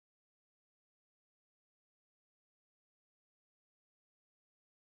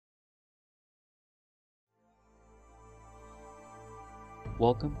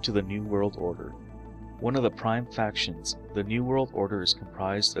Welcome to the New World Order. One of the prime factions, the New World Order is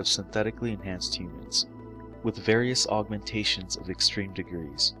comprised of synthetically enhanced humans, with various augmentations of extreme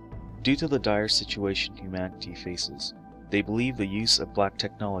degrees. Due to the dire situation humanity faces, they believe the use of black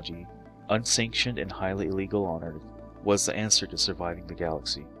technology, unsanctioned and highly illegal on Earth, was the answer to surviving the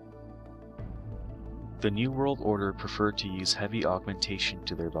galaxy. The New World Order preferred to use heavy augmentation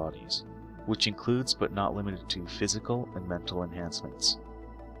to their bodies, which includes but not limited to physical and mental enhancements.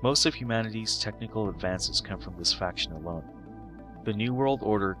 Most of humanity's technical advances come from this faction alone. The New World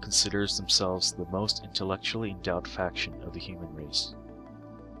Order considers themselves the most intellectually endowed faction of the human race.